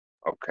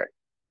Okay.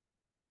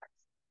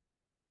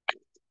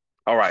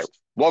 All right.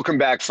 Welcome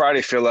back,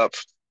 Friday Fill Up.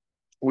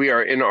 We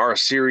are in our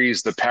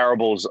series, The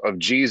Parables of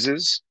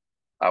Jesus.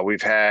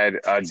 We've had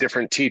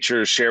different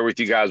teachers share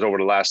with you guys over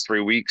the last 3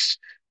 weeks.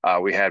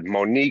 We had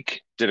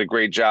Monique did a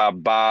great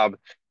job. Bob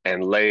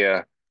and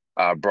Leah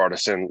brought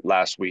us in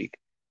last week.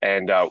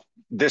 And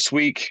this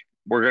week,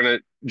 we're going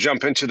to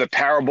jump into the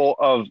parable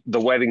of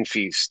the wedding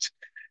feast.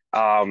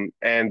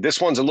 And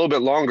this one's a little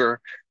bit longer,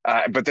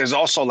 but there's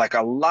also like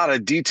a lot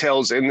of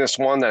details in this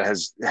one that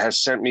has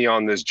sent me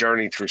on this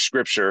journey through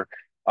scripture.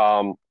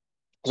 Um,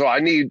 so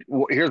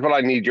here's what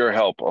I need your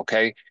help.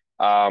 Okay.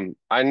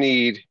 I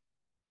need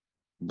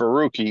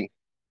Baruki.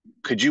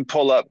 Could you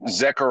pull up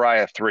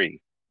Zechariah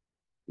 3?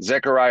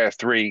 Zechariah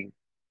 3.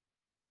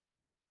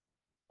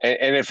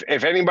 And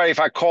if anybody, if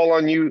I call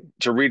on you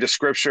to read a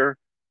scripture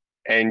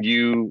and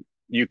you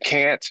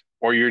can't,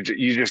 or you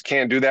just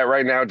can't do that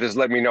right now, just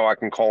let me know. I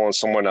can call on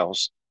someone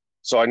else.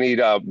 So I need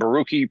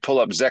Baruki pull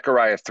up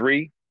Zechariah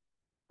 3.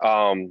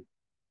 Um,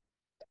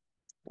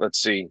 let's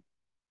see.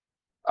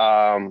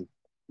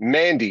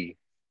 Mandy,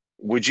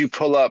 would you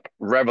pull up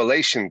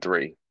Revelation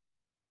 3?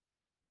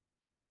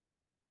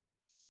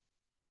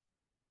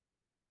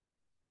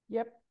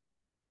 Yep.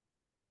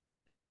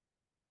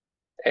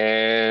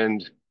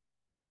 And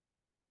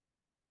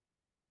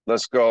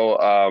let's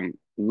go.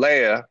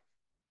 Leah,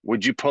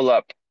 would you pull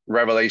up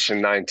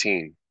Revelation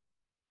 19?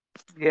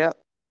 Yep.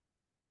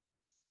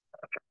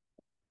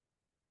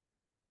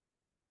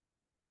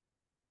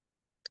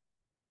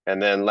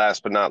 And then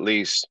last but not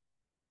least,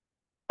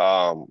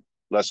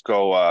 let's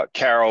go.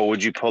 Carol,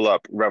 would you pull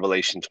up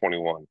Revelation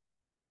 21?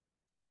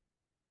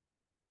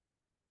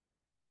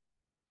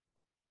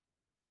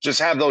 Just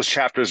have those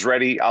chapters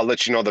ready. I'll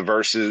let you know the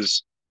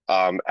verses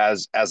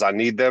as I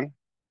need them.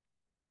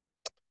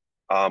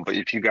 But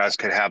if you guys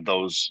could have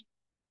those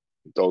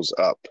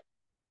up.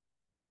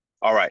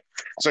 All right.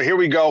 So here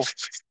we go.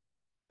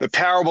 The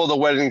parable of the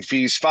wedding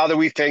feast. Father,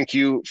 we thank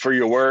you for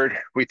your word.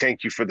 We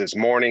thank you for this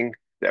morning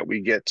that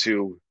we get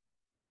to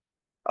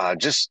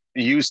just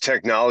use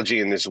technology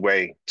in this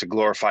way to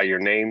glorify your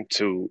name,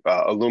 to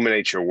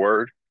illuminate your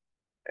word.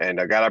 And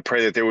God, I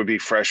pray that there would be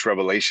fresh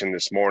revelation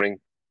this morning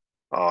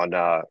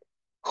on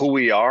who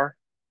we are,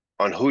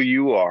 on who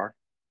you are,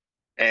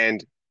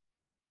 and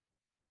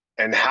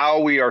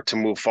how we are to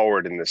move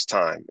forward in this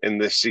time, in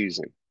this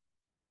season,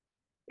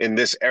 in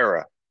this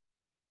era,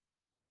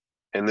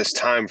 in this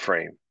time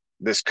frame,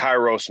 this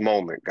Kairos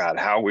moment, God,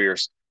 how we are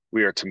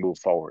to move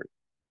forward.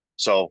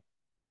 So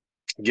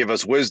give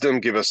us wisdom,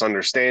 give us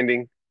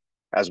understanding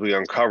as we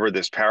uncover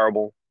this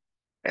parable.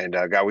 And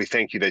God, we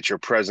thank you that your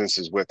presence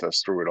is with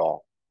us through it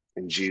all.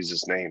 In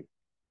Jesus' name.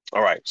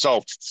 All right.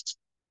 So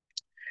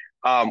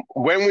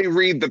when we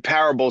read the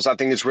parables, I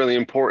think it's really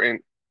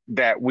important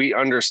that we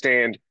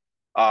understand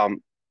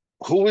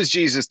who is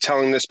Jesus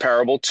telling this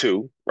parable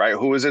to, right?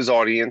 Who is his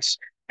audience?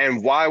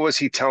 And why was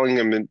he telling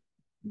them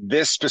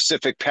this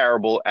specific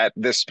parable at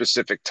this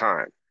specific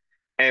time?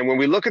 And when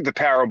we look at the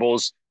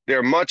parables,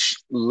 they're much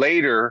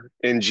later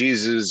in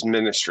Jesus'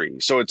 ministry.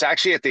 So it's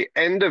actually at the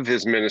end of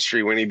his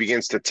ministry when he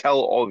begins to tell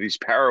all these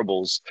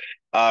parables,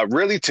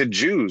 really to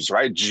Jews,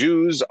 right?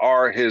 Jews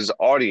are his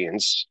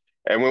audience.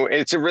 And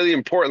it's a really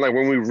important, like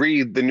when we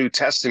read the New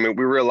Testament,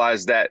 we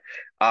realize that,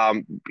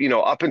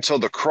 up until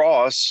the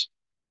cross,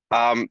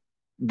 um,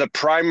 the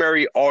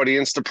primary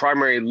audience, the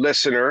primary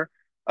listener,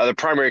 the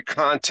primary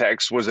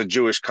context was a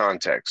Jewish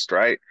context,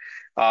 right?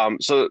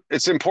 So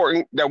it's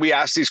important that we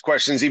ask these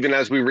questions even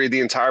as we read the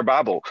entire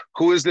Bible.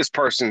 Who is this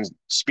person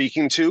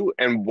speaking to,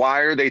 and why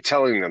are they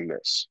telling them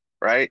this?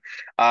 Right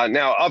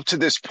now, up to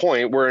this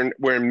point, we're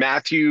in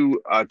Matthew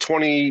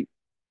 22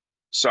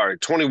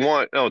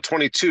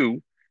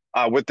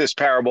 with this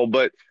parable.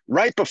 But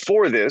right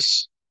before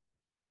this,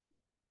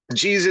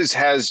 Jesus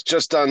has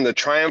just done the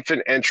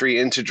triumphant entry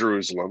into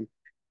Jerusalem,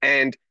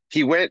 and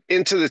he went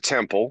into the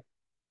temple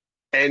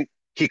and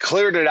he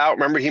cleared it out.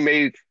 Remember, he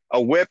made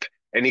a whip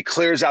and he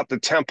clears out the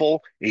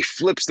temple. He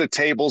flips the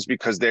tables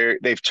because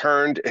they've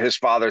turned his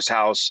father's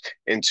house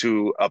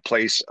into a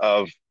place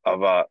of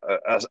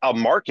a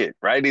market,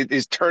 right?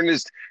 He's turned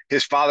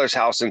his father's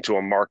house into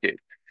a market.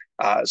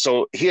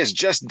 So he has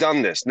just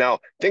done this. Now,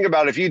 think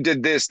about if you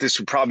did this, this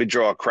would probably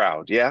draw a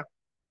crowd. Yeah.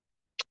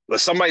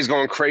 Somebody's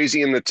going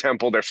crazy in the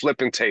temple. They're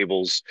flipping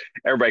tables.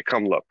 Everybody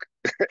come look.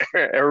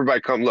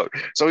 Everybody come look.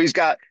 So he's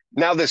got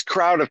now this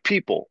crowd of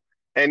people.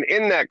 And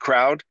in that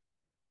crowd,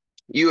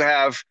 you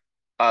have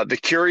the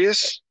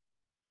curious,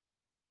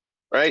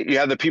 right? You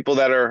have the people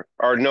that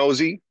are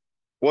nosy.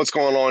 What's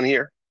going on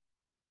here?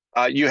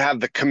 You have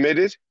the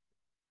committed,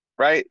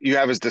 right? You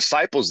have his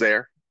disciples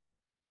there.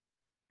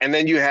 And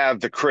then you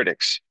have the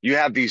critics. You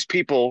have these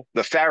people,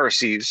 the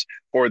Pharisees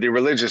or the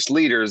religious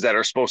leaders that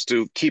are supposed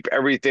to keep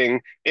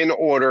everything in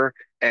order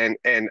and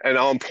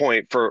on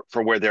point for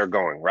where they're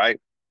going, right?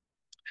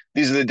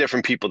 These are the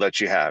different people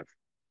that you have.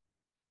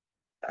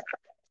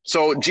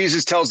 So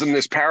Jesus tells them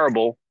this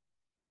parable.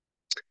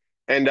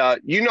 And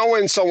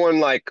when someone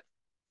like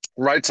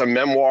writes a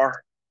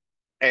memoir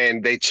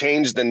and they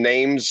change the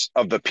names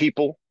of the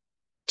people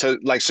to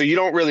like, so you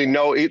don't really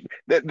know it,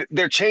 that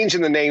they're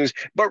changing the names,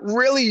 but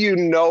really you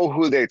know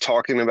who they're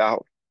talking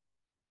about,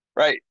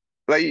 right?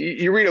 Like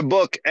you read a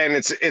book and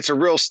it's a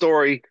real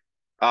story.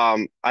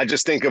 I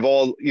just think of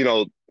all,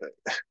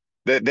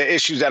 the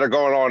issues that are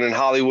going on in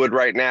Hollywood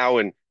right now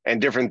and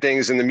different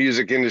things in the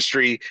music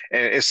industry.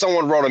 And if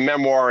someone wrote a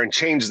memoir and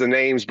changed the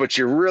names, but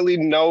you really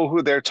know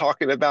who they're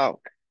talking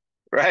about,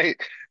 right?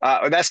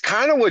 That's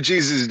kind of what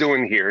Jesus is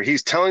doing here.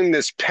 He's telling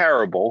this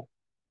parable,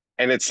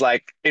 and it's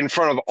like in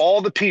front of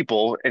all the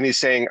people, and he's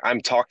saying,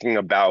 I'm talking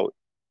about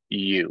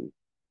you,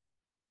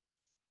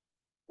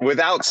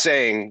 without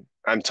saying,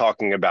 I'm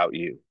talking about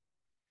you.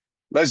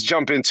 Let's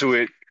jump into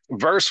it.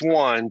 Verse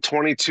 1,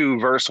 22,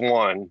 verse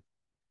 1.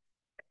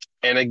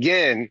 And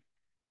again,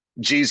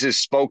 Jesus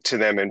spoke to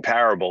them in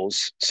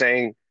parables,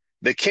 saying,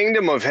 the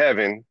kingdom of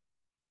heaven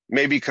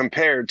may be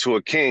compared to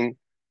a king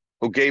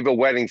who gave a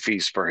wedding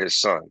feast for his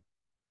son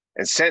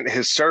and sent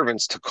his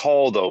servants to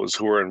call those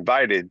who were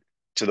invited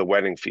to the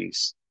wedding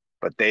feast,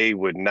 but they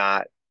would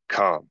not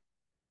come.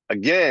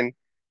 Again,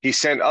 he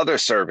sent other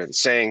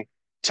servants, saying,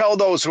 tell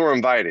those who are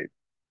invited,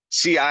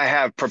 see, I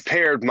have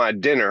prepared my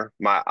dinner,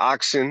 my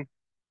oxen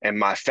and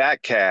my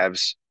fat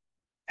calves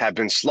have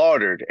been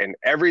slaughtered, and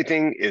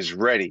everything is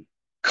ready.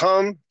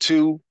 Come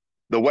to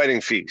the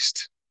wedding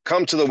feast.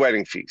 Come to the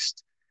wedding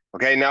feast.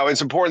 Okay, now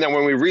it's important that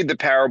when we read the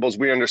parables,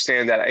 we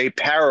understand that a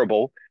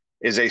parable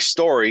is a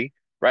story,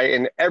 right?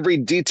 And every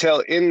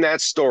detail in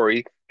that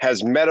story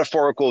has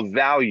metaphorical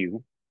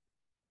value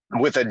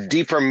with a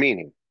deeper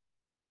meaning,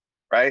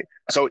 right?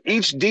 So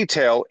each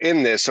detail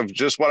in this of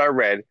just what I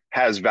read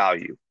has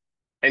value.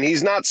 And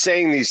he's not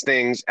saying these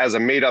things as a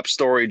made up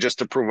story just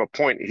to prove a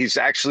point. He's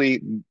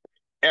actually,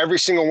 every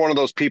single one of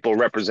those people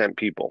represent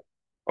people.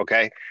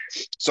 Okay.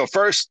 So,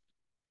 first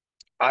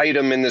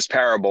item in this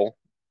parable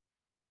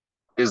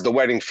is the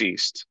wedding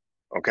feast.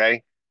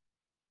 Okay.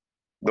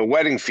 The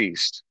wedding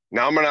feast.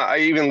 Now, I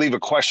even leave a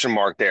question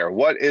mark there.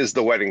 What is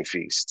the wedding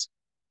feast?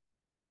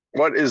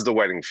 What is the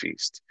wedding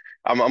feast?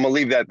 I'm going to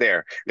leave that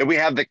there. Then we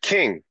have the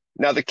king.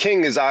 Now, the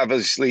king is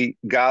obviously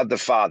God the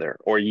Father,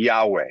 or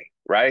Yahweh,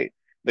 right?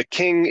 The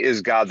king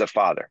is God the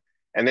Father.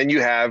 And then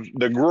you have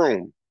the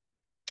groom.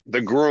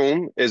 The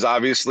groom is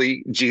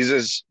obviously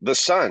Jesus the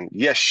Son,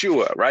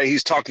 Yeshua, right?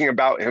 He's talking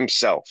about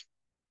himself.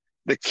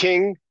 The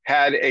king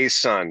had a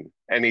son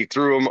and he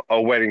threw him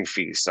a wedding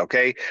feast,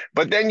 okay?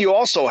 But then you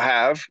also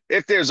have,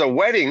 if there's a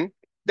wedding,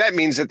 that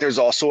means that there's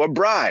also a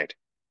bride.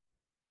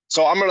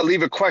 So I'm going to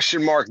leave a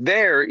question mark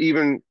there,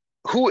 even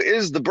who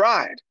is the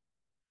bride?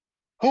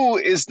 Who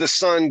is the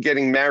son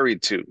getting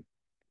married to?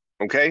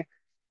 Okay.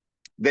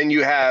 Then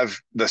you have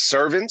the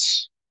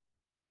servants.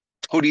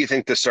 Who do you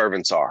think the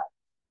servants are?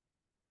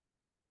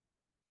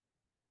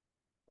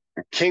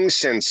 King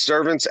sends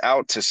servants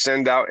out to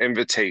send out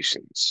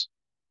invitations,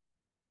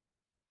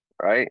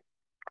 right?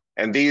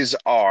 And these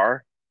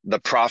are the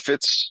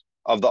prophets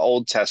of the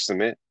Old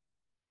Testament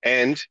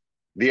and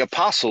the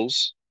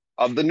apostles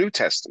of the New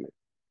Testament.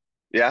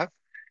 Yeah.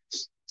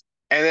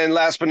 And then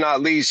last but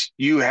not least,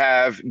 you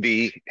have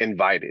the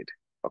invited.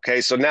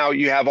 Okay. So now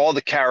you have all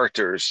the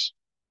characters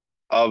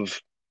of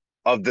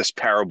this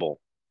parable,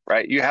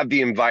 right? You have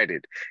the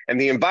invited, and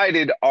the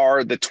invited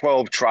are the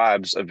 12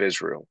 tribes of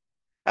Israel.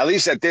 At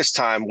least at this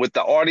time, with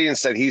the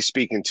audience that he's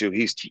speaking to,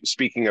 he's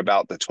speaking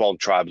about the 12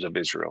 tribes of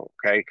Israel.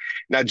 Okay.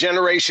 Now,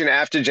 generation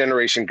after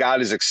generation,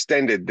 God has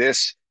extended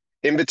this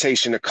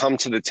invitation to come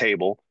to the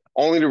table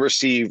only to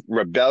receive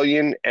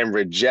rebellion and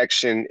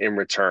rejection in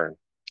return.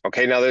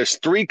 Okay. Now, there's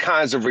three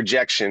kinds of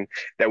rejection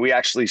that we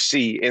actually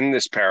see in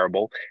this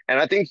parable. And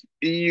I think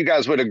you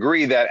guys would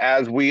agree that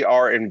as we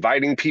are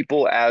inviting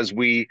people, as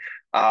we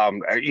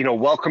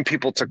welcome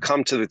people to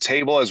come to the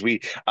table, as we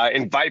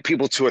invite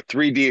people to a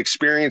 3D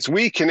experience,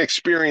 we can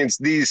experience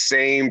these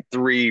same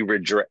three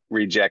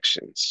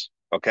rejections.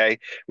 Okay.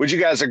 Would you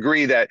guys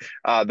agree that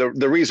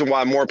the reason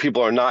why more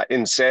people are not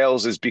in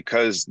sales is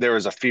because there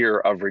is a fear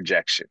of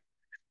rejection?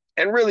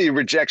 And really,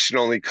 rejection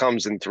only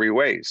comes in three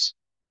ways.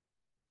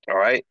 All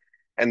right.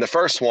 And the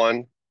first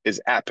one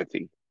is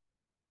apathy.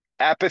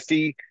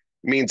 Apathy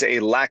means a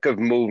lack of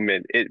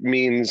movement. It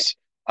means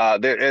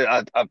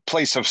a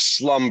place of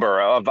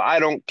slumber, of I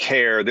don't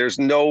care. There's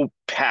no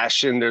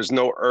passion. There's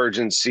no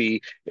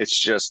urgency. It's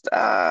just,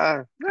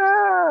 nah,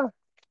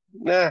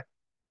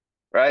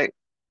 right?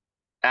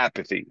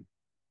 Apathy.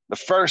 The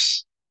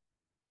first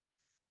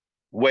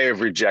way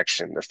of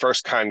rejection, the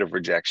first kind of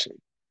rejection.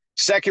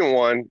 Second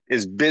one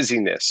is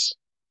busyness,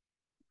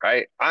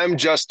 right? I'm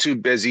just too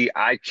busy.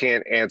 I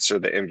can't answer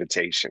the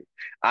invitation.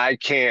 I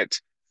can't,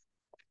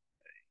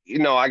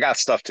 I got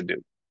stuff to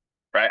do,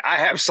 right? I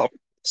have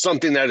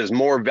something that is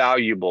more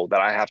valuable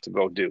that I have to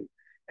go do.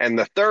 And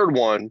the third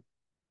one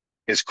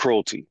is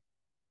cruelty,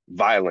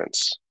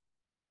 violence,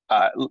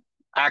 uh,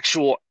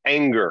 actual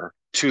anger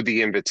to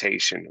the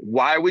invitation.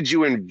 Why would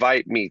you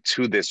invite me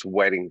to this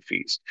wedding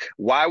feast?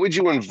 Why would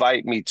you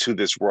invite me to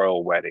this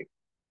royal wedding?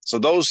 So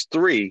those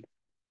three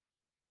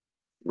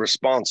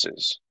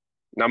responses.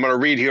 Now I'm going to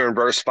read here in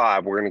verse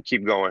 5. We're going to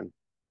keep going.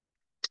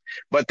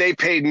 But they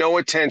paid no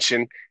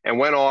attention and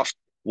went off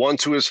one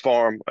to his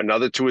farm,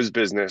 another to his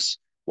business,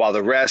 while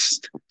the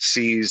rest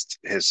seized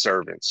his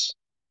servants,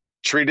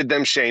 treated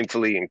them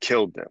shamefully, and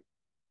killed them.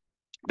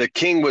 The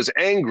king was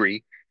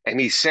angry, and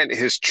he sent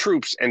his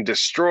troops and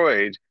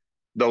destroyed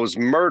those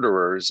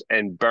murderers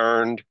and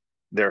burned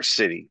their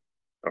city.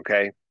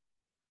 Okay,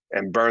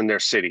 and burned their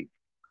city.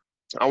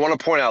 I want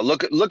to point out,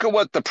 look at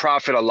what the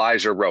prophet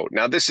Elijah wrote.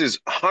 Now, this is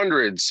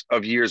hundreds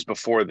of years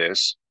before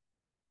this.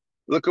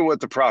 Look at what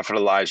the prophet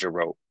Elijah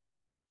wrote.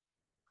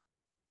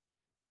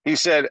 He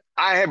said,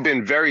 I have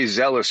been very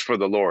zealous for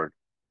the Lord,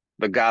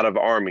 the God of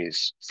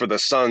armies, for the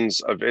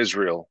sons of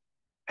Israel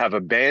have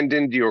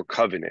abandoned your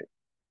covenant,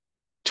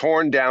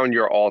 torn down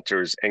your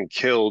altars, and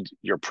killed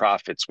your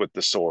prophets with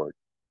the sword.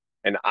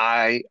 And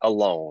I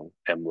alone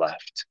am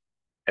left,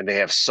 and they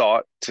have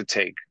sought to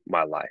take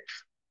my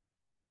life.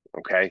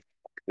 Okay.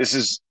 This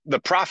is the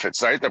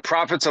prophets, right? The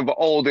prophets of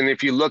old. And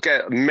if you look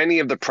at many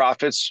of the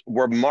prophets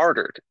were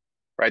martyred,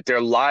 right?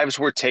 Their lives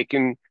were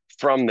taken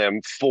from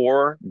them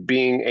for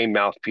being a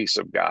mouthpiece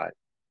of God.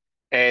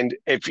 And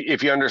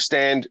if you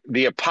understand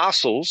the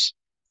apostles,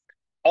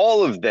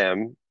 all of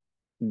them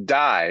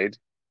died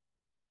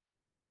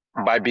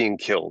by being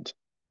killed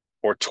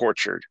or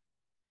tortured.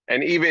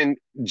 And even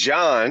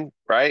John,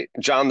 right?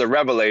 John the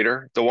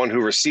Revelator, the one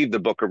who received the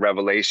book of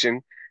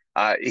Revelation,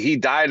 he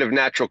died of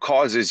natural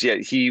causes, yet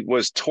he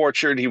was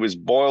tortured. He was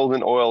boiled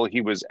in oil. He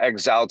was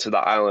exiled to the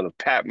island of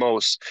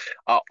Patmos.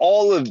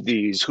 All of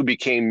these who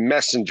became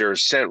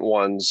messengers, sent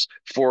ones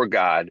for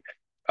God,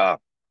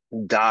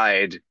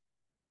 died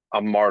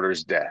a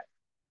martyr's death.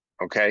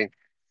 Okay.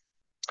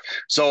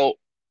 So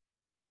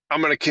I'm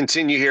going to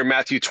continue here.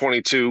 Matthew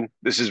 22,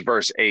 this is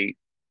verse 8.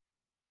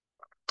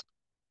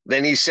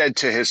 Then he said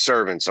to his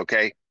servants,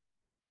 okay,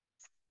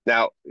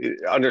 now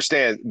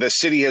understand the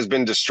city has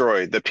been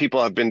destroyed. The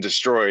people have been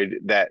destroyed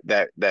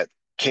that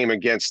came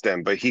against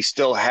them, but he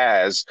still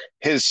has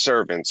his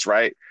servants,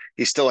 right?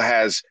 He still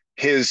has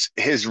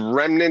his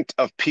remnant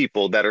of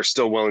people that are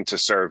still willing to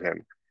serve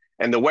him.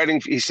 And the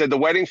wedding, he said, the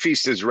wedding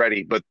feast is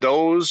ready, but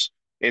those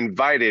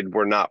invited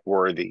were not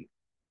worthy.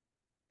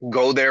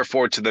 Go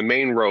therefore to the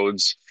main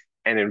roads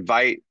and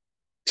invite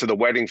to the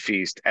wedding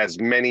feast as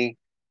many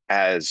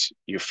as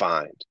you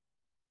find.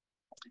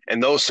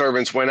 And those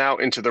servants went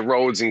out into the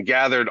roads and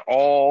gathered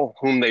all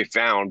whom they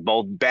found,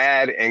 both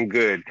bad and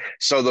good.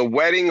 So the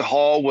wedding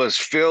hall was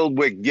filled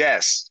with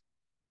guests.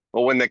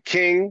 But when the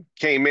king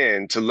came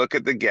in to look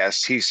at the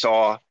guests, he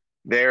saw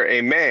there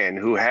a man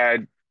who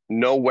had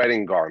no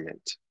wedding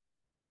garment.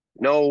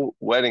 No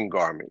wedding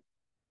garment.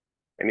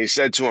 And he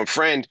said to him,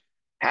 friend,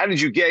 how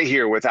did you get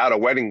here without a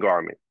wedding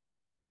garment?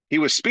 He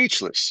was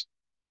speechless.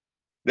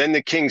 Then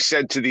the king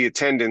said to the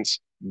attendants,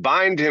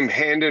 bind him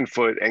hand and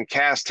foot and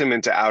cast him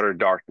into outer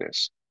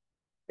darkness.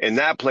 In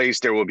that place,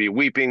 there will be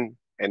weeping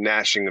and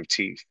gnashing of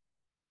teeth.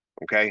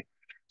 Okay.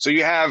 So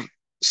you have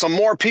some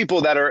more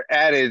people that are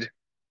added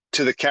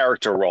to the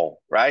character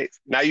role, right?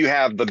 Now you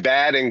have the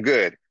bad and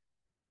good.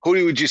 Who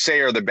would you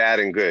say are the bad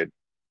and good?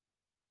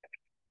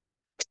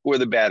 Who are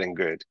the bad and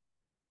good?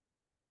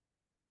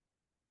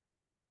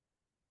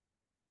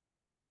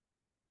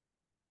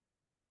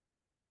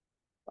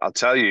 I'll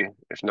tell you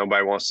if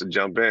nobody wants to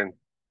jump in.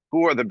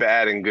 Who are the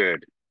bad and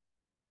good? It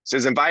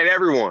says invite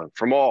everyone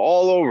from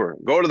all over.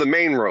 Go to the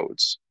main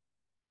roads.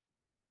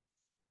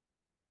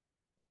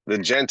 The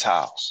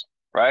Gentiles,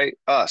 right?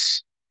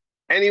 Us.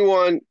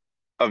 Anyone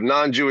of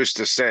non-Jewish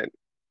descent,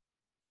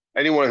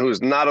 anyone who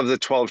is not of the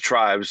 12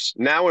 tribes,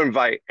 now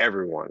invite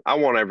everyone. I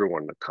want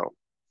everyone to come.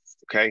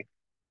 Okay.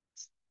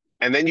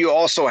 And then you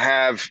also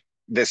have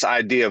this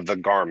idea of the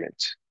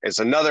garment. It's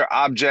another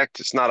object.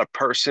 It's not a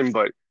person,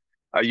 but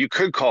you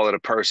could call it a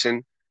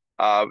person.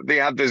 They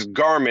have this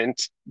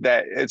garment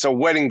that it's a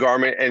wedding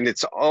garment, and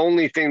it's the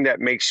only thing that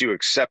makes you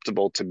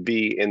acceptable to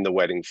be in the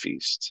wedding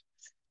feast.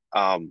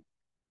 And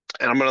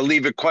I'm going to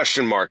leave a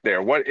question mark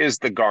there. What is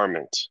the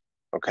garment?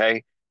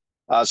 Okay.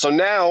 So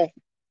now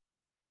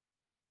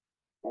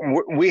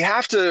we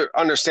have to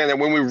understand that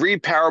when we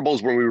read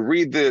parables, when we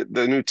read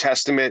the New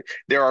Testament,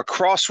 there are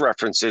cross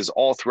references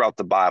all throughout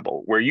the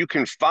Bible where you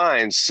can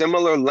find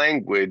similar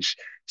language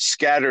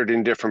scattered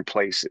in different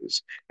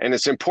places. And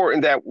it's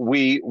important that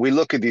we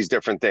look at these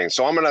different things.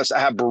 So I'm going to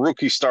have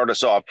Baruchi start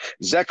us off.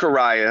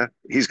 Zechariah,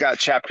 he's got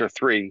chapter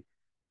 3,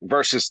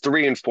 verses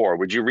 3 and 4.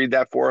 Would you read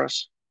that for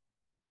us?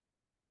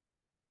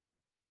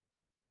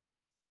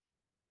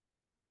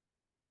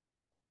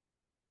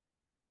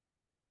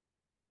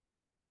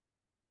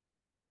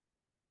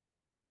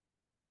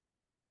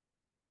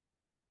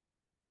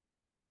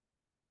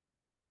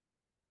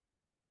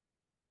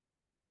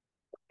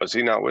 Was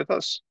he not with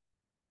us?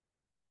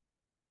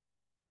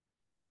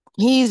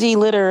 He's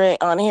illiterate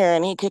on here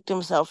and he kicked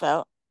himself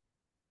out.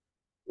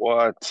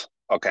 What?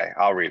 Okay,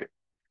 I'll read it.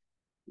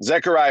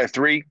 Zechariah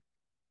 3,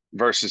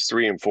 verses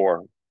 3 and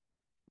 4.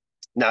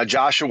 Now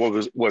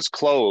Joshua was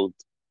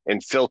clothed in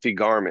filthy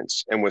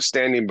garments and was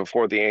standing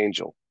before the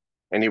angel.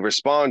 And he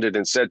responded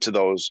and said to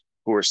those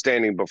who were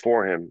standing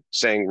before him,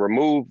 saying,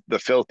 remove the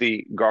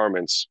filthy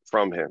garments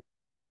from him.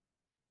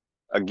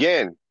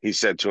 Again, he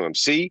said to him,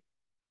 see,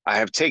 I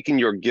have taken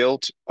your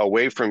guilt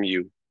away from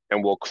you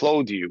and will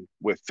clothe you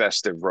with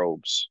festive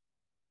robes.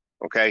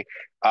 Okay.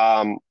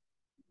 Um,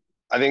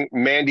 I think,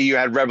 Mandy, you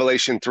had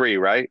Revelation 3,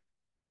 right?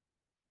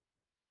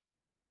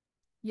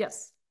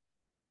 Yes.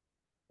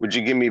 Would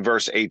you give me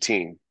verse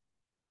 18?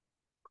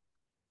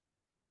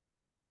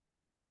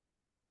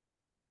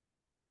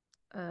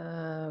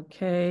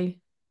 Okay.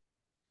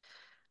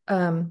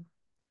 Um,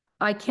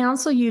 I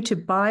counsel you to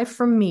buy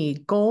from me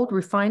gold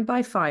refined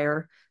by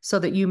fire, so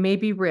that you may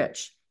be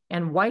rich,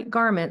 and white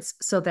garments,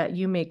 so that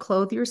you may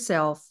clothe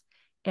yourself,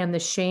 and the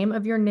shame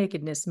of your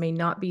nakedness may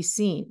not be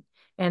seen,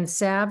 and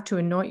salve to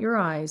anoint your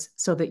eyes,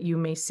 so that you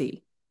may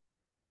see.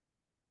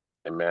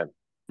 Amen.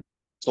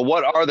 So,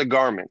 what are the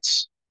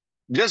garments?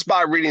 Just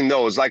by reading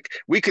those, like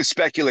we could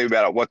speculate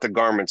about what the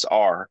garments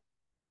are,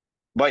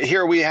 but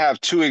here we have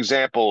two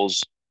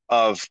examples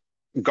of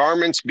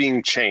garments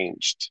being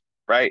changed,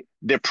 right?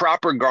 The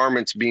proper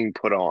garments being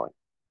put on,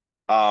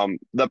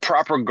 the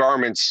proper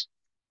garments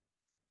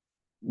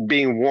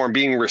being worn,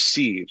 being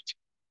received.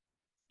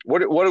 What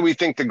do we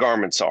think the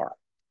garments are?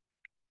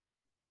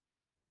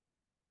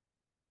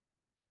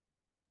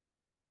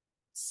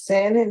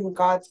 Sin and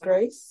God's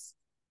grace.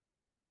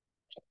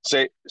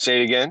 Say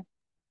it again.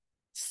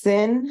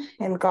 Sin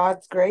and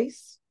God's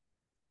grace.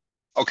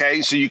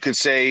 Okay, so you could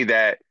say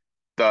that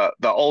the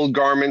old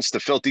garments, the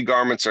filthy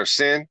garments, are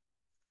sin,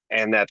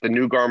 and that the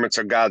new garments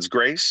are God's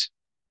grace.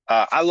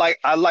 I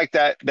like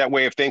that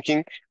way of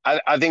thinking.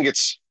 I think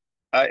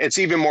it's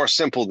even more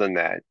simple than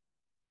that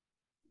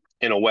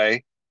in a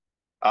way.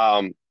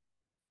 Um,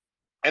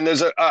 and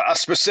there's a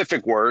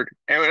specific word,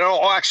 and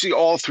actually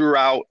all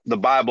throughout the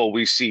Bible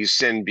we see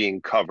sin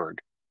being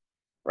covered,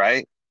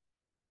 right?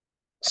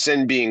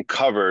 Sin being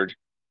covered,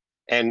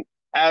 and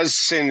as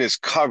sin is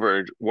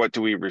covered, what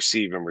do we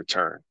receive in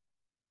return?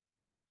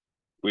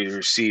 We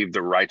receive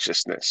the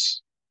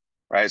righteousness,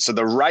 right? So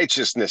the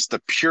righteousness,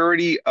 the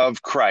purity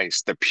of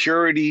Christ, the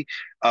purity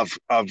of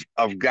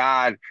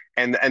God,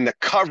 and the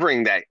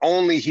covering that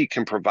only He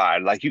can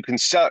provide. Like you can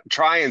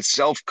try and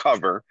self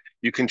cover,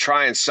 you can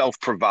try and self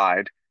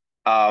provide,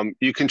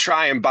 you can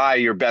try and buy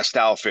your best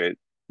outfit,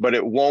 but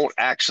it won't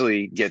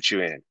actually get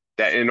you in.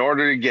 That in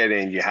order to get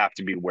in, you have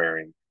to be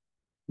wearing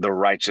the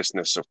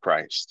righteousness of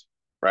Christ,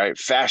 right?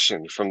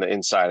 Fashioned from the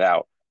inside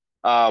out.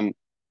 Um,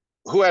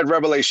 who had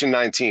Revelation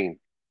 19?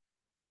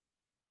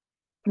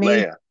 Me.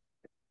 Leah.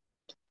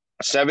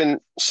 7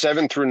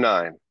 through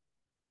 9.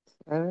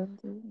 7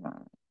 through 9.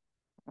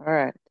 All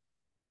right.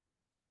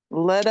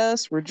 Let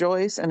us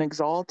rejoice and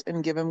exult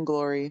and give him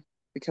glory,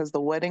 because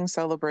the wedding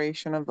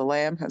celebration of the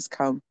Lamb has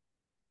come,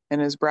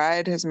 and his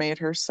bride has made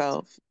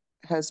herself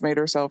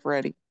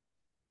ready.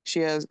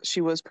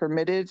 She was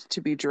permitted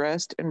to be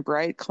dressed in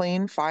bright,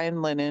 clean,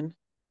 fine linen,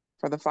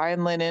 for the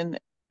fine linen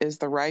is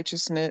the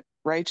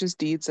righteous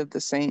deeds of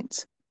the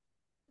saints.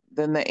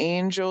 Then the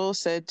angel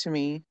said to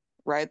me,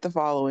 write the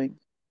following: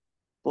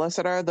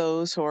 Blessed are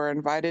those who are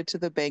invited to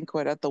the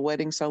banquet at the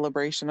wedding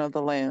celebration of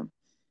the Lamb.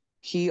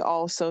 He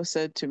also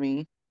said to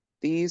me,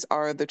 these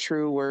are the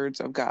true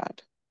words of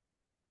God.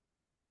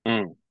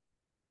 Mm.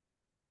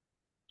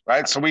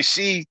 Right. So we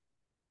see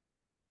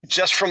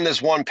just from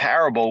this one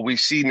parable, we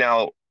see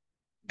now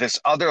this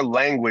other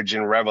language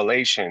in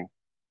Revelation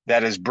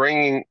that is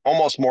bringing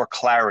almost more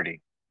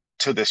clarity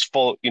to this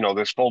full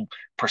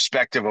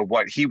perspective of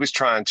what he was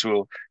trying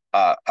to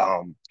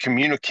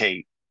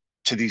communicate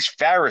to these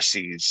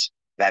Pharisees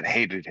that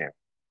hated him.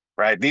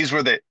 Right. These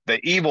were the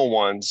evil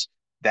ones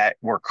that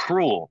were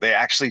cruel. They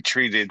actually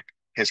treated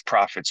his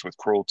prophets with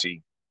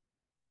cruelty.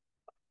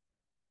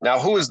 Now,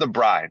 who is the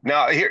bride?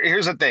 Now,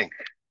 here's the thing.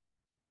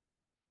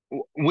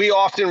 We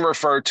often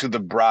refer to the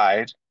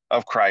bride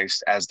of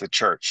Christ as the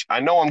church. I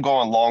know I'm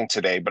going long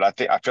today, but I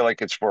feel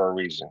like it's for a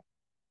reason.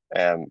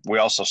 And we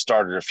also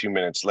started a few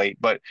minutes late,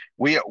 but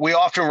we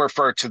often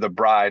refer to the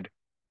bride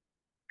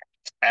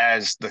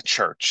as the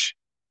church.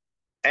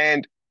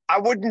 And I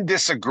wouldn't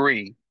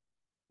disagree,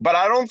 but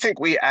I don't think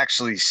we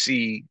actually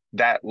see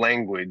that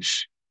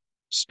language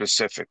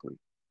specifically.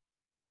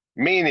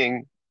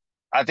 Meaning,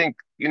 I think,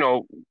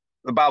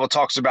 the Bible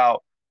talks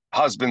about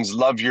husbands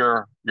love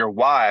your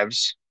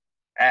wives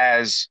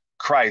as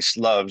Christ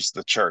loves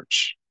the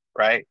church,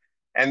 right?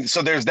 And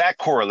so there's that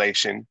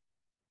correlation.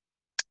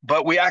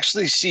 But we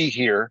actually see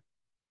here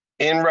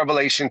in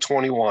Revelation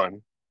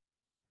 21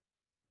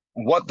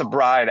 what the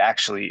bride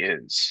actually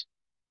is.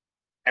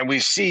 And we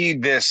see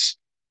this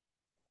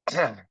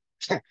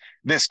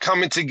this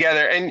coming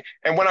together. And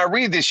when I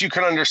read this, you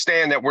can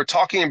understand that we're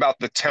talking about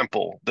the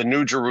temple, the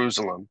New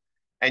Jerusalem.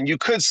 And you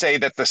could say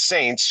that the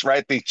saints,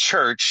 right, the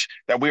church,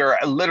 that we are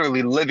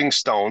literally living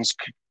stones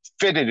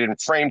fitted and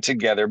framed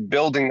together,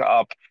 building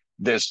up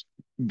this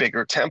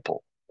bigger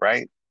temple,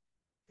 right?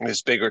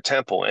 This bigger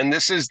temple. And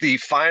this is the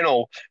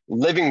final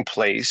living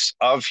place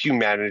of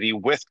humanity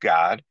with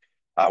God,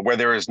 where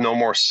there is no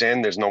more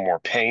sin, there's no more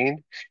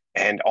pain,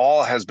 and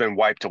all has been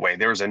wiped away.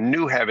 There's a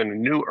new heaven, a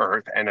new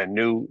earth, and a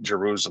new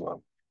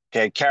Jerusalem.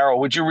 Okay, Carol,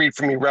 would you read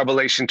for me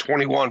Revelation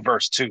 21,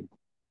 verse 2?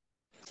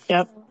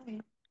 Yep.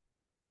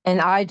 And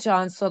I,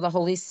 John, saw the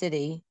holy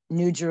city,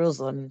 New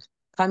Jerusalem,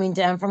 coming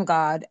down from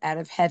God out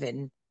of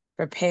heaven,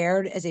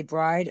 prepared as a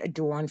bride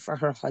adorned for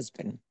her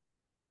husband.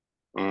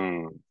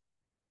 Mm,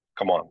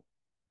 come on.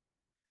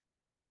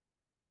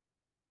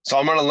 So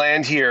I'm going to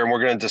land here and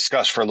we're going to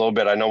discuss for a little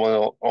bit. I know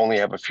we'll only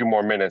have a few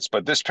more minutes,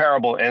 but this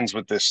parable ends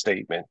with this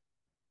statement.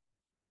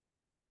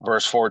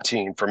 Verse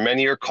 14, for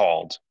many are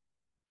called,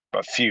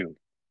 but few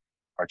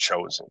are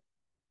chosen.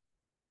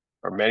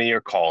 For many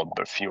are called,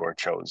 but few are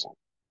chosen.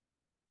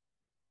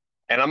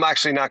 And I'm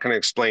actually not going to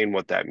explain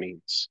what that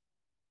means.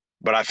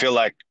 But I feel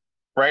like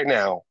right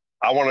now,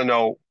 I want to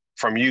know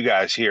from you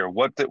guys here,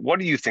 what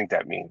do you think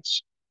that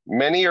means?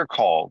 Many are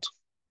called,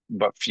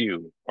 but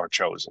few are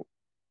chosen.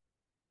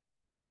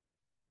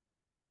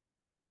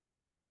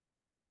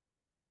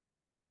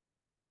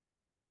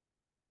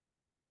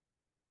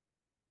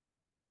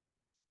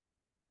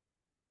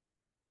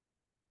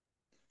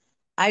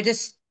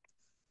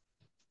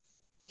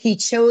 He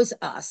chose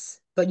us,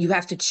 but you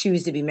have to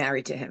choose to be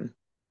married to him.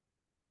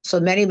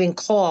 So many have been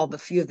called, but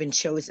few have been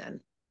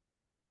chosen.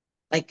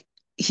 Like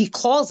he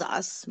calls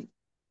us,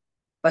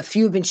 but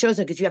few have been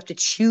chosen because you have to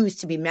choose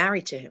to be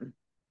married to him.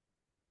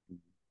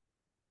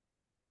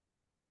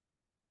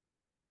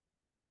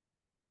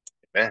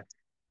 Amen.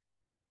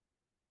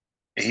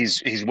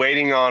 He's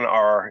waiting on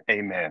our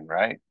amen,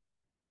 right?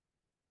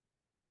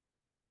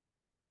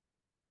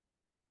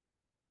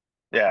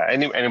 Yeah.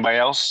 Anybody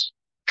else?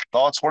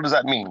 Thoughts? What does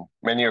that mean?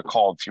 Many are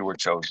called, few are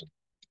chosen.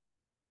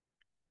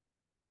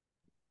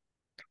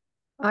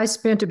 I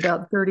spent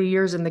about 30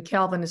 years in the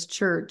Calvinist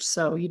church,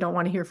 so you don't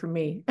want to hear from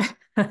me.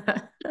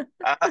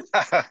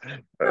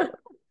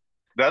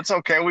 That's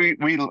okay.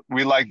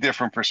 We like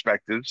different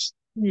perspectives.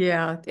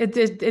 Yeah,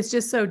 it's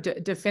just so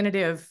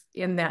definitive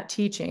in that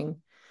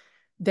teaching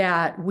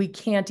that we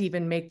can't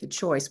even make the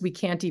choice. We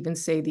can't even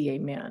say the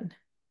amen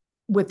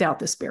without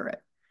the Spirit.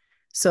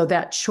 So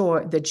that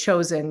the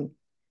chosen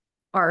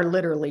are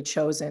literally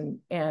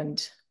chosen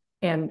and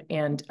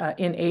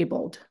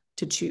enabled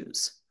to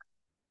choose.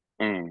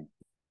 Mm,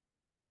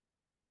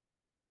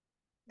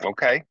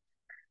 okay.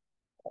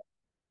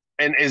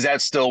 And is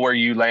that still where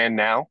you land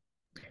now?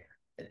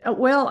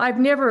 Well, I've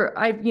never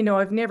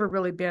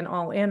really been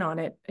all in on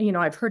it.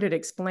 I've heard it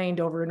explained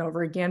over and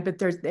over again, but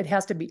it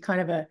has to be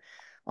kind of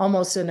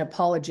almost an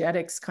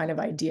apologetics kind of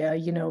idea,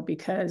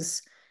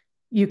 because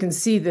you can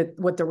see that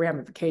what the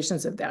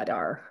ramifications of that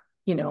are,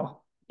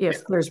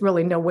 if there's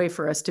really no way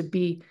for us to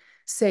be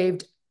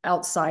saved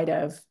outside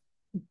of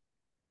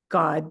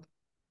God,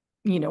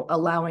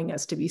 allowing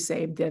us to be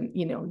saved, then,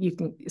 you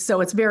can,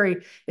 so it's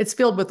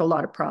filled with a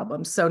lot of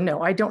problems. So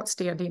no, I don't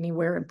stand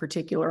anywhere in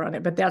particular on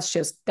it, but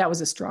that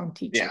was a strong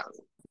teaching. Yeah.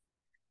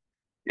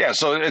 Yeah.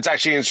 So it's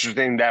actually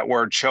interesting that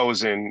word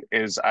chosen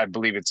is, I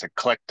believe it's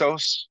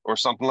eklektos or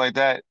something like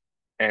that.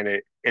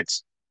 And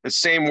it's the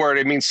same word.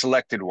 It means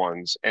selected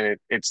ones. And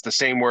it's the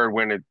same word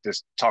when it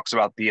just talks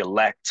about the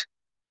elect,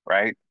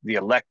 right? The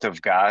elect of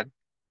God.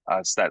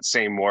 It's that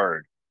same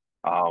word.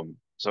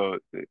 So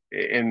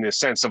in the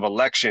sense of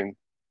election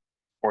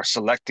or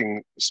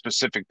selecting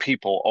specific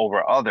people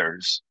over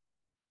others,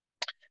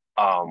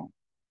 um,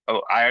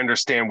 I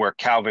understand where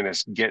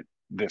Calvinists get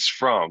this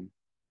from.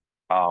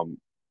 Um,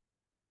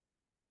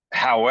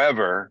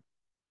 However,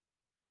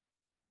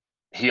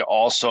 he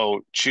also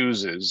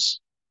chooses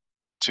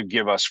to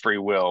give us free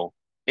will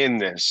in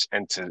this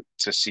and to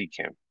seek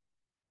him.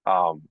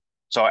 Um,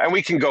 so, and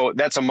we can go,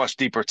 that's a much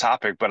deeper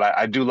topic, but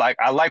I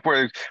like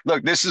where,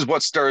 look, this is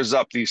what stirs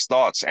up these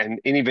thoughts and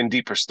an even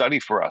deeper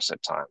study for us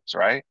at times,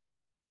 right?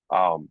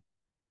 Um,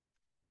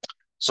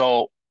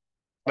 so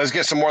let's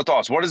get some more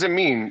thoughts. What does it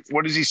mean?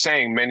 What is he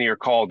saying? Many are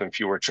called and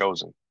few are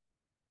chosen.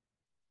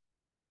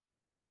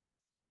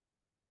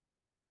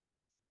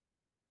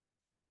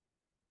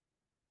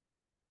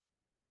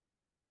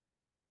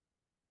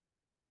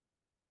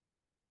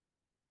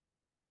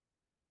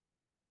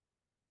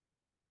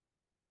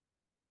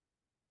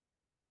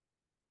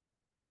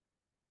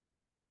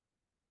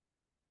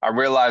 I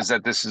realize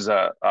that this is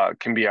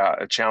can be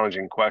a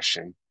challenging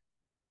question.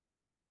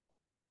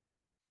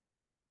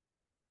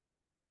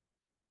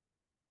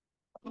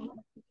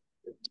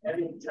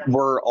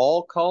 We're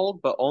all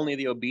called, but only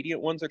the obedient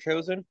ones are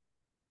chosen.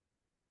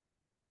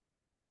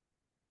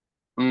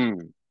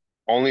 Mm,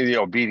 only the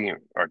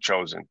obedient are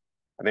chosen.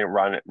 I think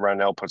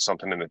Ronell put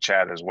something in the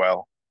chat as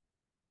well.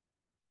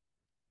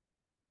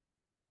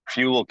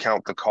 Few will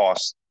count the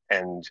cost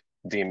and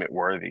deem it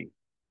worthy.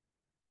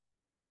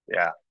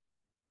 Yeah.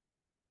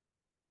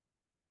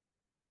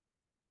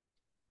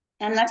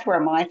 And that's where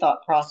my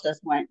thought process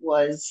went,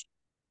 was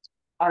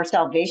our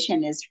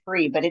salvation is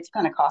free, but it's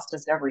going to cost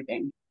us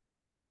everything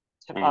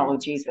to follow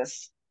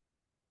Jesus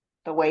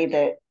the way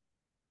that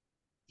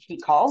he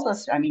calls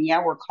us. I mean,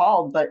 yeah, we're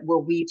called, but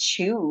will we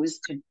choose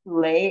to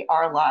lay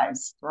our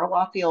lives, throw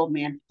off the old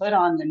man, put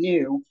on the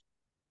new,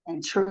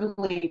 and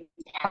truly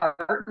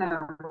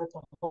partner with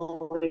the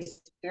Holy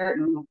Spirit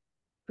and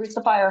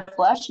crucify our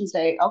flesh and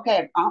say,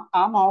 okay,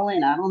 I'm all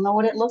in. I don't know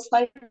what it looks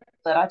like,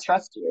 but I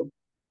trust you.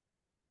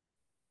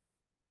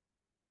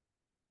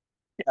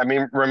 I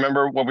mean,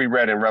 remember what we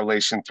read in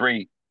Revelation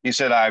 3. He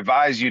said, I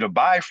advise you to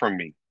buy from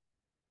me,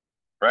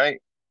 right?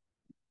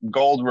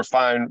 Gold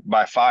refined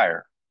by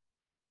fire,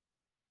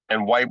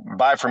 and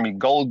buy from me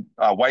gold,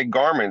 white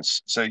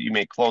garments, so that you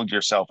may clothe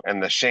yourself,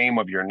 and the shame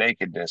of your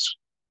nakedness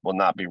will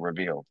not be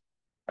revealed,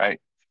 right?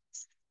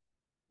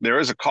 There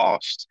is a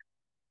cost.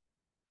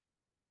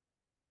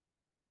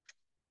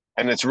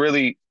 And it's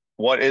really,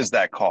 what is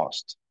that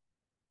cost?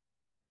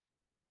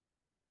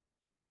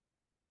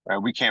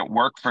 Right? We can't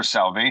work for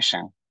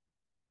salvation.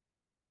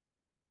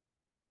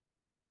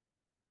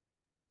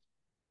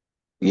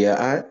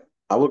 Yeah,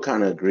 I would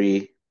kind of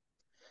agree.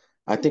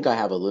 I think I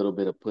have a little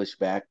bit of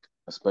pushback,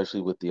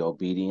 especially with the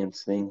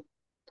obedience thing,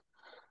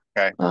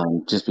 Okay.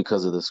 just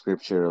because of the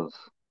scripture of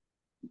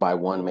by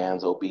one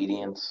man's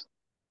obedience,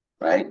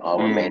 right? All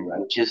were made Mm,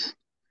 righteous.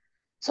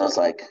 So it's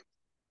like,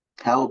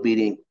 how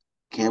obedient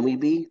can we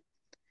be?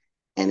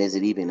 And is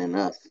it even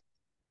enough?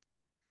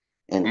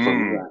 And for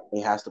me, mm,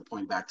 it has to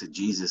point back to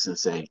Jesus and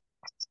say,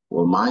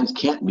 well, mine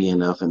can't be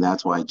enough. And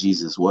that's why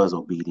Jesus was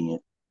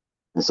obedient.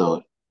 And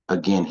so,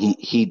 again,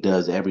 he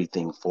does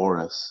everything for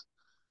us.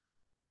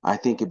 I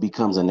think it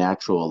becomes a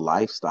natural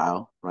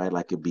lifestyle, right?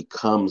 Like it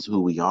becomes who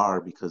we are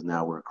because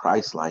now we're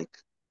Christ-like.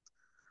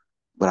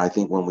 But I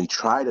think when we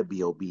try to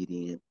be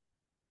obedient,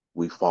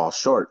 we fall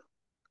short.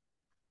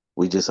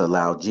 We just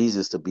allow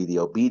Jesus to be the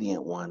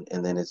obedient one,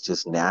 and then it's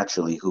just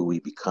naturally who we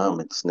become.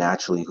 It's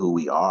naturally who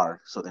we are.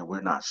 So then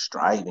we're not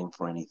striving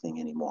for anything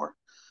anymore.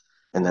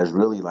 And there's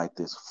really like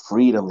this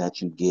freedom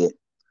that you get.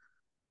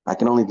 I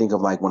can only think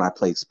of like when I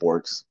played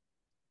sports,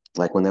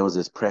 like when there was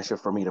this pressure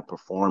for me to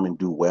perform and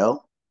do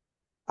well,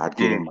 I'd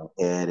get in mm.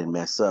 my head and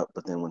mess up.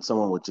 But then when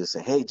someone would just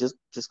say, "Hey, just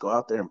go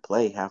out there and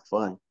play, have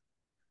fun,"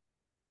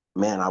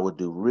 man, I would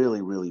do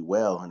really, really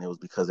well. And it was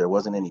because there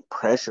wasn't any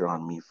pressure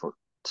on me for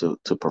to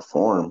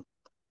perform.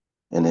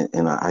 And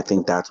I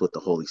think that's what the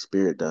Holy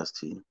Spirit does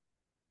to you.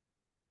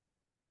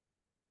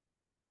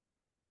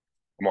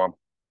 Come on.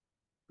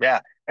 Yeah.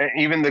 And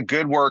even the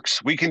good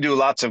works, we can do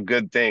lots of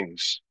good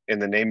things in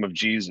the name of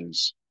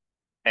Jesus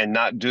and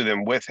not do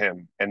them with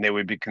him, and they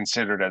would be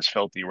considered as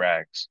filthy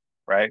rags,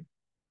 right?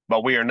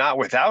 But we are not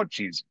without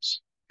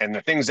Jesus. And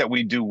the things that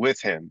we do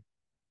with him,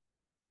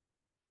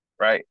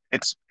 right?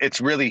 It's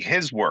really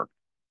his work.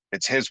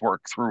 It's his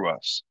work through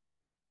us.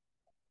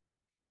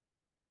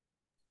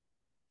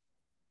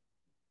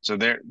 So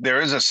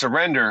there is a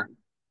surrender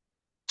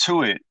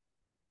to it.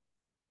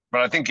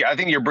 But I think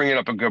you're bringing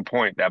up a good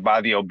point that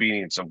by the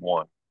obedience of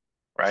one,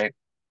 right,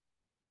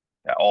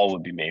 that all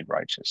would be made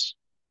righteous.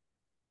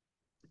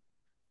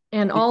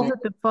 And You all think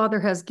that the Father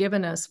has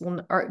given us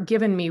will, or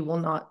given me, will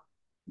not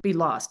be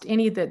lost.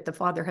 Any that the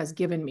Father has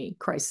given me,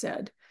 Christ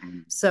said.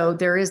 Mm. So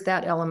there is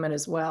that element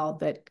as well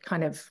that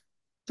kind of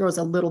throws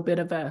a little bit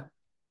of a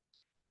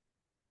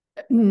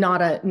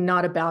not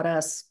about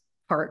us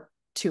part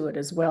to it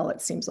as well,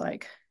 it seems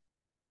like.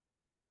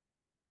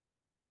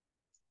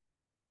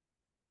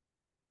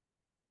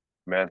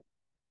 Man,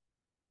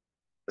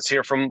 let's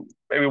hear from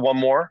maybe one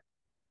more,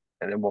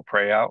 and then we'll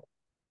pray out.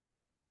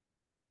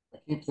 I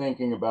keep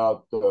thinking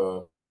about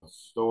the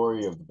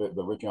story of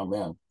the rich young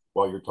man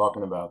while you're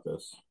talking about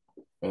this,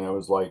 and it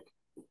was like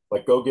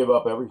go give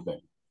up everything,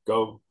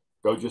 go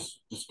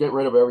just get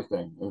rid of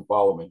everything and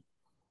follow me.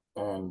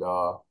 And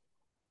not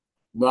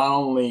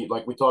only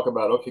like we talk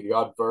about, okay,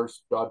 God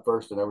first,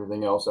 and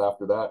everything else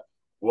after that.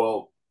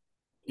 Well,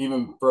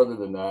 even further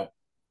than that,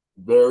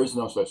 there is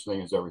no such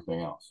thing as everything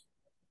else.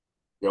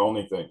 The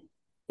only thing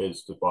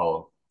is to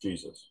follow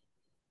Jesus.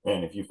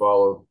 And if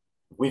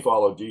we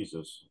follow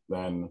Jesus,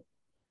 then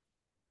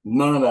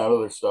none of that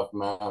other stuff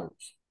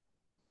matters.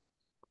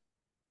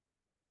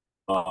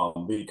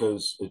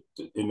 Because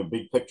in the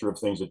big picture of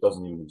things, it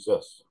doesn't even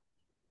exist.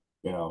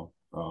 You know,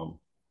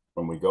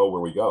 when we go where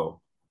we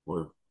go,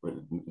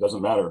 it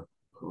doesn't matter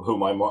who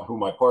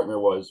my partner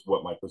was,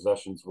 what my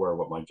possessions were,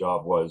 what my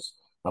job was,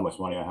 how much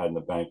money I had in the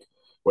bank,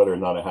 whether or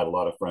not I had a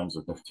lot of friends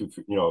or two,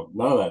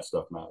 none of that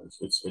stuff matters.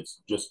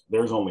 It's just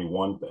there's only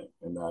one thing,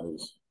 and that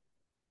is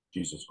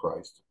Jesus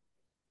Christ.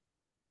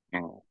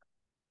 Mm.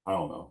 I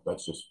don't know.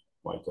 That's just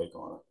my take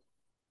on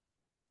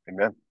it.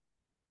 Amen.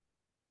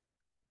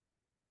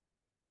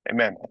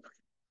 Amen.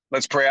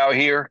 Let's pray out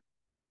here.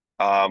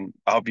 I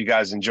hope you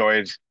guys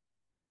enjoyed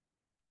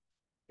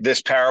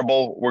this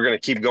parable. We're going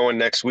to keep going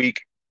next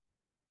week.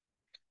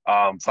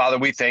 Father,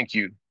 we thank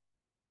you.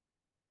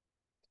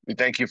 We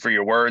thank you for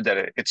your word,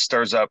 that it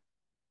stirs up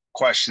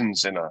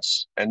questions in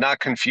us, and not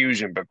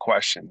confusion, but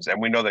questions.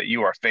 And we know that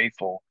you are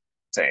faithful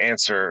to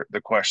answer the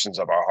questions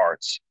of our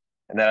hearts.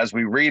 And that as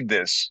we read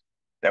this,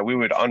 that we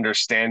would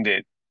understand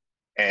it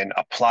and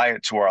apply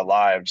it to our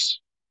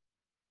lives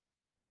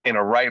in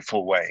a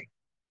rightful way,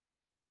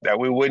 that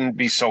we wouldn't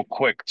be so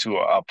quick to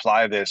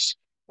apply this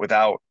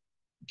without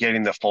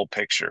getting the full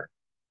picture.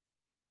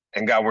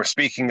 And God, we're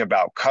speaking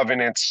about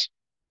covenants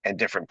and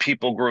different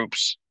people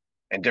groups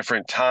and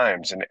different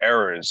times and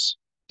eras,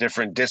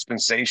 different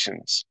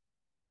dispensations.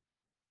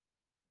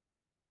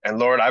 And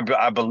Lord,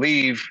 I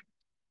believe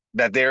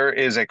that there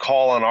is a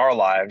call on our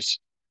lives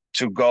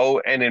to go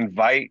and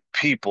invite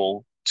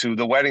people to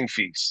the wedding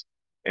feast.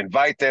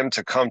 Invite them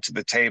to come to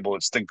the table.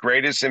 It's the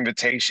greatest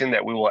invitation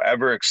that we will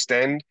ever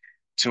extend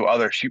to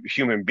other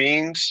human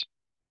beings,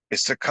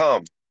 is to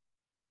come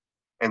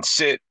and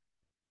sit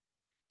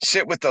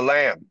with the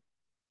Lamb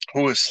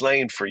who is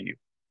slain for you.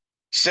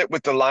 Sit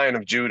with the Lion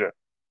of Judah.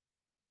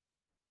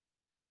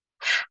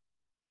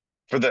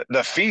 For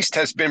the feast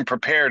has been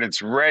prepared.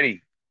 It's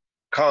ready.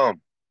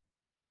 Come.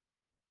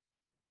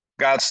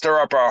 God, stir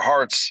up our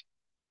hearts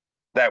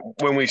that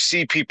when we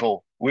see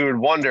people, we would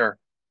wonder,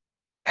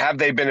 have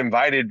they been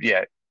invited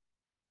yet?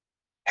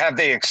 Have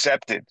they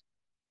accepted?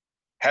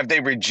 Have they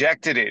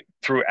rejected it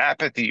through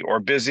apathy or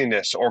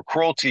busyness or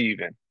cruelty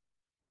even?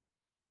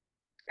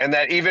 And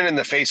that even in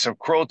the face of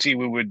cruelty,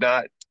 we would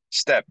not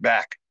step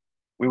back.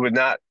 We would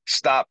not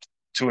stop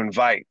to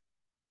invite.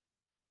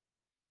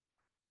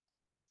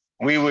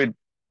 We would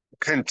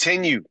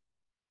continue,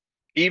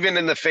 even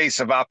in the face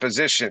of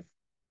opposition,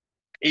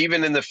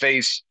 even in the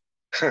face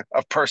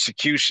of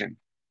persecution,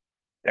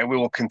 that we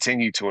will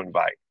continue to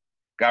invite.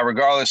 God,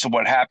 regardless of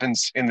what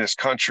happens in this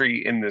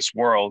country, in this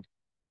world,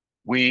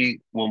 we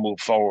will move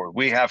forward.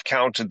 We have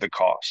counted the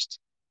cost.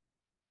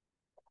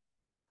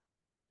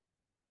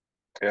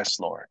 Yes,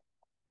 Lord.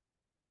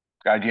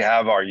 God, you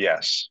have our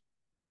yes.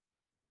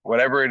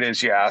 Whatever it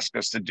is you ask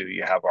us to do,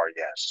 you have our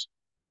yes.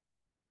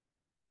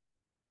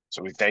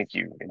 So we thank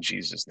you in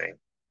Jesus' name.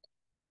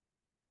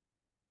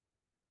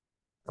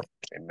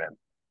 Amen.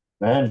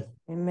 Amen.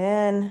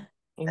 Amen.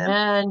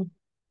 Amen.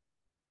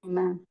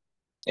 Amen.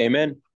 Amen.